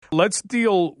Let's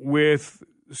deal with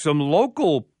some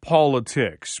local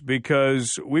politics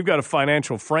because we've got a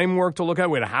financial framework to look at.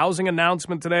 We had a housing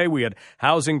announcement today. We had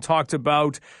housing talked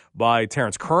about by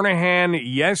Terrence Kernahan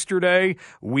yesterday.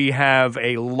 We have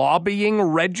a lobbying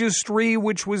registry,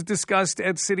 which was discussed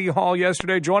at City Hall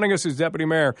yesterday. Joining us is Deputy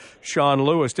Mayor Shawn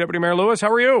Lewis. Deputy Mayor Lewis,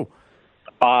 how are you?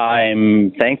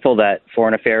 I'm thankful that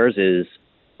Foreign Affairs is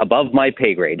above my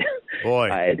pay grade. Boy.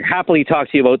 I'd happily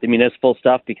talk to you about the municipal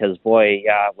stuff because, boy,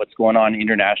 what's going on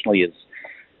internationally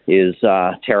is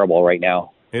terrible right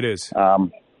now. It is.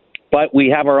 But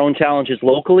we have our own challenges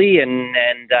locally, and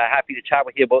happy to chat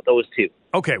with you about those too.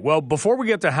 Okay, well, before we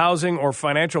get to housing or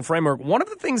financial framework, one of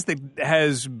the things that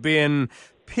has been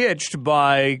pitched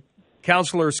by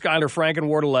Councillor Schuyler Frank in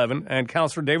Ward 11 and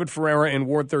Councillor David Ferreira in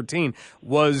Ward 13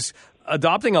 was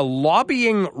adopting a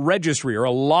lobbying registry or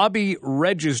a lobby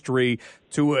registry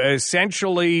to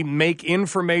essentially make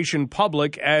information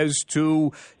public as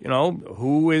to,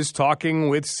 who is talking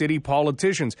with city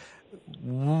politicians.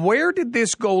 Where did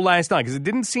this go last night? Because it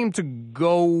didn't seem to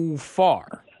go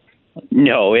far.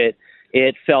 No,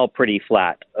 it fell pretty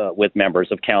flat with members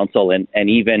of council and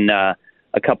even a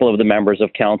couple of the members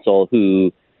of council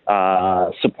who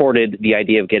supported the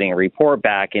idea of getting a report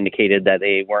back indicated that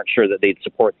they weren't sure that they'd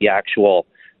support the actual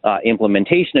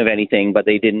implementation of anything, but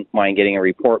they didn't mind getting a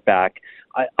report back.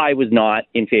 I was not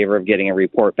in favor of getting a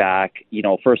report back.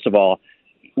 First of all,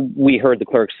 we heard the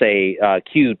clerk say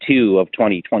Q2 of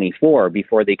 2024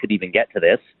 before they could even get to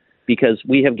this, because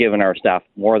we have given our staff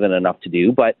more than enough to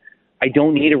do. But I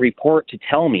don't need a report to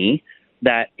tell me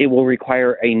that it will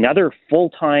require another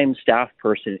full-time staff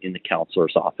person in the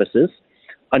councillor's offices,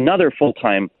 another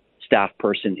full-time staff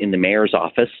person in the mayor's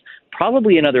office,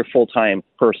 probably another full-time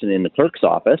person in the clerk's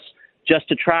office, just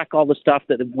to track all the stuff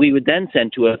that we would then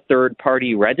send to a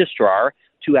third-party registrar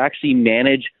to actually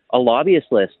manage a lobbyist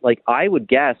list. Like, I would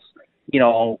guess,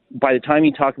 by the time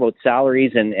you talk about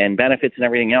salaries and benefits and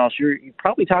everything else, you're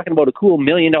probably talking about a cool $1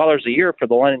 million a year for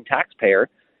the London taxpayer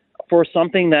for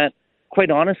something that,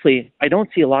 quite honestly, I don't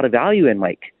see a lot of value in,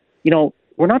 Mike.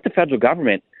 We're not the federal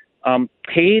government.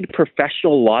 Paid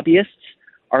professional lobbyists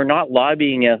are not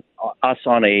lobbying us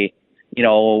on a,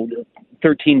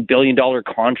 $13 billion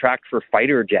contract for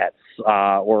fighter jets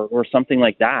or something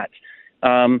like that.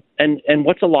 And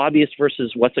what's a lobbyist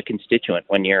versus what's a constituent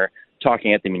when you're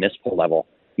talking at the municipal level?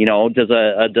 Does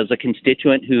a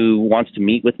constituent who wants to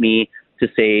meet with me to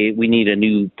say we need a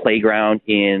new playground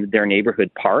in their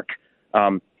neighborhood park,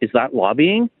 is that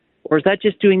lobbying, or is that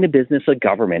just doing the business of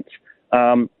government?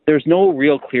 There's no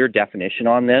real clear definition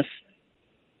on this.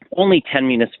 Only 10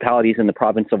 municipalities in the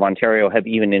province of Ontario have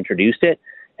even introduced it.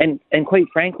 And quite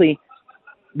frankly,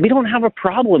 we don't have a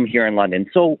problem here in London.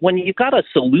 So when you've got a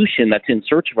solution that's in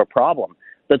search of a problem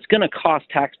that's going to cost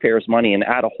taxpayers money and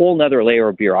add a whole nother layer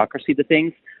of bureaucracy to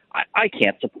things, I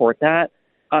can't support that.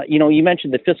 You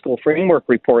mentioned the fiscal framework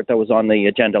report that was on the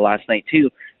agenda last night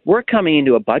too. We're coming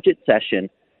into a budget session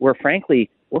where, frankly,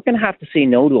 we're going to have to say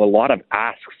no to a lot of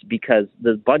asks because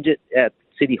the budget at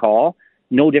City Hall,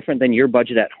 no different than your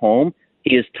budget at home,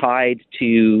 is tied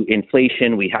to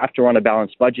inflation. We have to run a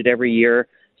balanced budget every year.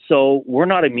 So we're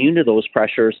not immune to those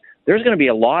pressures. There's going to be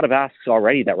a lot of asks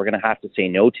already that we're going to have to say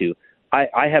no to.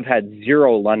 I have had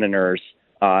zero Londoners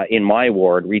in my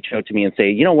ward reach out to me and say,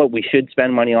 you know what, we should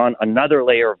spend money on another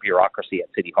layer of bureaucracy at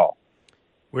City Hall.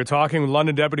 We're talking with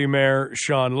London Deputy Mayor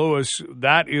Shawn Lewis.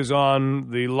 That is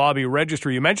on the lobby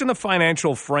registry. You mentioned the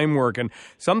financial framework, and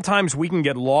sometimes we can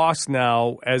get lost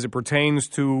now as it pertains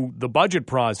to the budget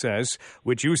process,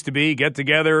 which used to be get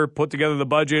together, put together the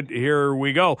budget, here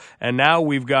we go. And now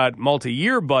we've got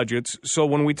multi-year budgets. So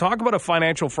when we talk about a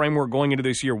financial framework going into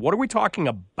this year, what are we talking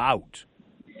about?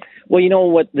 Well,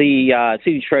 what the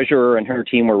city treasurer and her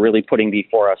team were really putting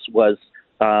before us was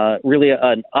really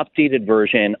an updated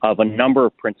version of a number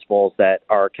of principles that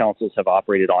our councils have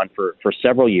operated on for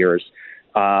several years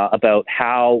about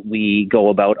how we go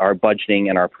about our budgeting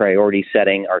and our priority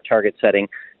setting, our target setting,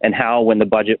 and how when the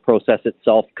budget process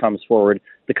itself comes forward,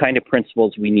 the kind of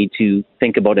principles we need to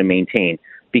think about and maintain.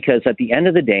 Because at the end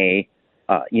of the day,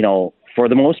 for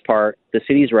the most part, the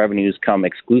city's revenues come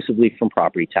exclusively from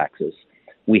property taxes.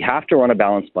 We have to run a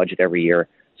balanced budget every year.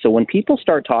 So when people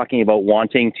start talking about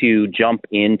wanting to jump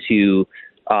into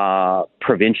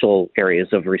provincial areas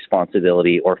of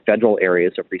responsibility or federal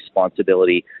areas of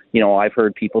responsibility, I've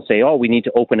heard people say, we need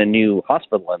to open a new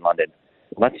hospital in London.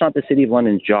 Well, that's not the City of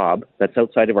London's job. That's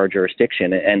outside of our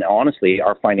jurisdiction. And honestly,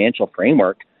 our financial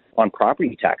framework on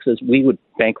property taxes, we would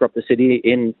bankrupt the city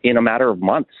in a matter of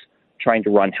months trying to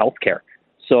run healthcare.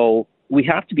 So we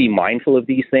have to be mindful of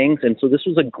these things. And so this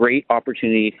was a great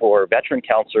opportunity for veteran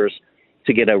councillors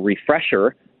to get a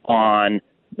refresher on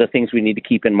the things we need to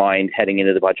keep in mind heading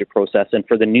into the budget process, and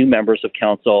for the new members of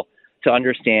council to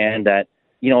understand that,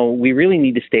 we really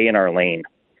need to stay in our lane.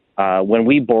 When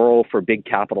we borrow for big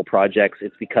capital projects,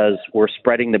 it's because we're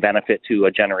spreading the benefit to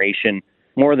a generation,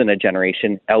 more than a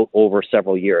generation, out over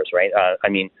several years, right?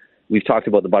 We've talked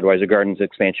about the Budweiser Gardens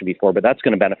expansion before, but that's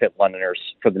going to benefit Londoners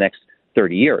for the next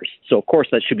 30 years. So, of course,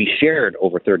 that should be shared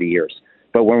over 30 years.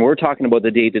 But when we're talking about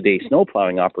the day-to-day snow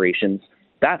plowing operations,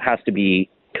 that has to be,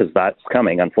 because that's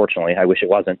coming, unfortunately. I wish it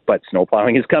wasn't, but snow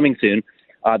plowing is coming soon.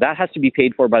 That has to be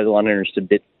paid for by the Londoners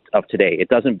of today. It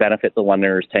doesn't benefit the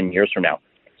Londoners 10 years from now.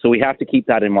 So we have to keep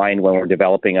that in mind when we're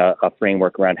developing a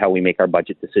framework around how we make our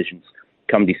budget decisions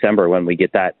come December, when we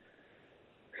get that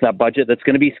budget that's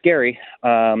going to be scary,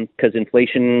 because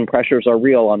inflation pressures are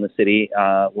real on the city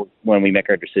when we make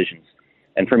our decisions.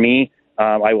 And for me,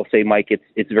 I will say, Mike,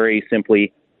 it's very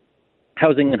simply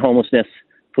housing and homelessness,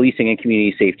 policing and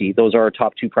community safety. Those are our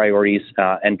top two priorities.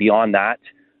 And beyond that,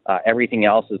 everything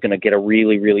else is going to get a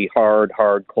really, really hard,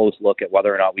 close look at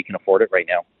whether or not we can afford it right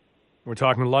now. We're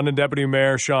talking to London Deputy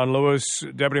Mayor Shawn Lewis.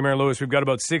 Deputy Mayor Lewis, we've got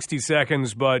about 60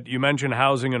 seconds, but you mentioned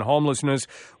housing and homelessness.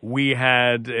 We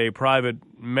had a private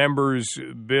members'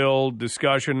 bill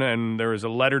discussion, and there is a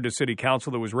letter to City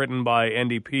Council that was written by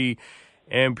NDP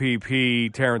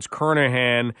MPP Terence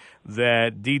Kernahan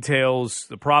that details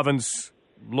the province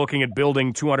looking at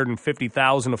building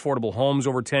 250,000 affordable homes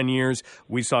over 10 years.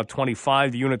 We saw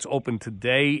 25 units open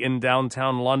today in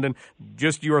downtown London.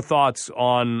 Just your thoughts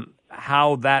on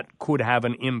how that could have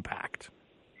an impact.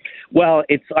 Well,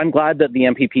 I'm glad that the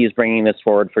MPP is bringing this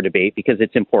forward for debate, because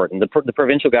it's important. The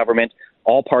provincial government,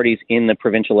 all parties in the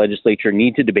provincial legislature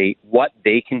need to debate what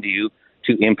they can do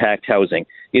to impact housing.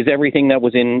 Is everything that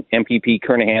was in MPP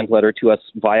Kernahan's letter to us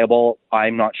viable?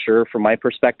 I'm not sure from my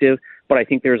perspective, but I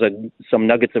think there's some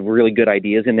nuggets of really good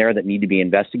ideas in there that need to be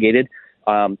investigated.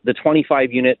 The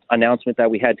 25-unit announcement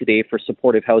that we had today for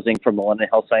supportive housing from the London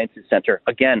Health Sciences Centre,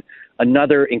 again,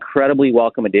 another incredibly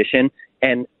welcome addition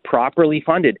and properly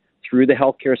funded through the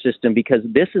healthcare system, because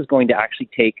this is going to actually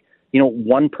take,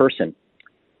 one person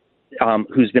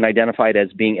who's been identified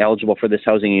as being eligible for this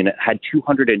housing unit had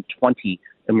 220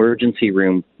 emergency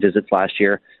room visits last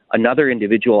year. Another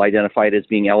individual identified as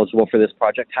being eligible for this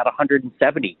project had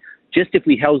 170. Just if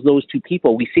we house those two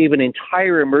people, we save an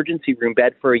entire emergency room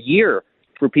bed for a year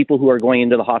for people who are going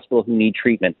into the hospital who need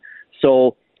treatment.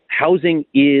 So housing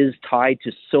is tied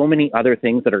to so many other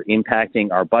things that are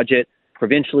impacting our budget,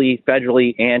 provincially,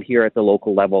 federally, and here at the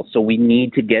local level. So we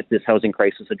need to get this housing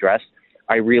crisis addressed.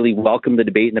 I really welcome the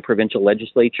debate in the provincial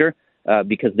legislature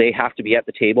because they have to be at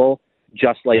the table,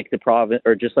 just like the province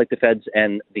or just like the feds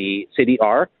and the city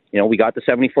are. We got the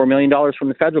 $74 million from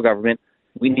the federal government.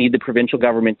 We need the provincial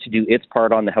government to do its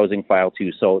part on the housing file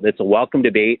too. So it's a welcome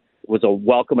debate. It was a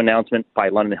welcome announcement by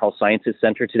London Health Sciences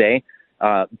Centre today,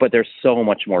 but there's so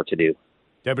much more to do.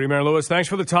 Deputy Mayor Lewis, thanks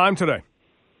for the time today.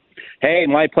 Hey,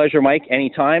 my pleasure, Mike.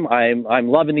 Anytime. I'm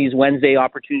loving these Wednesday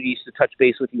opportunities to touch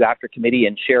base with you after committee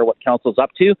and share what council's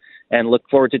up to, and look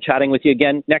forward to chatting with you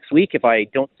again next week if I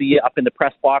don't see you up in the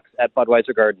press box at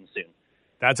Budweiser Gardens soon.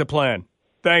 That's a plan.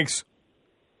 Thanks.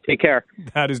 Take care.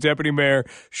 That is Deputy Mayor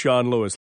Shawn Lewis.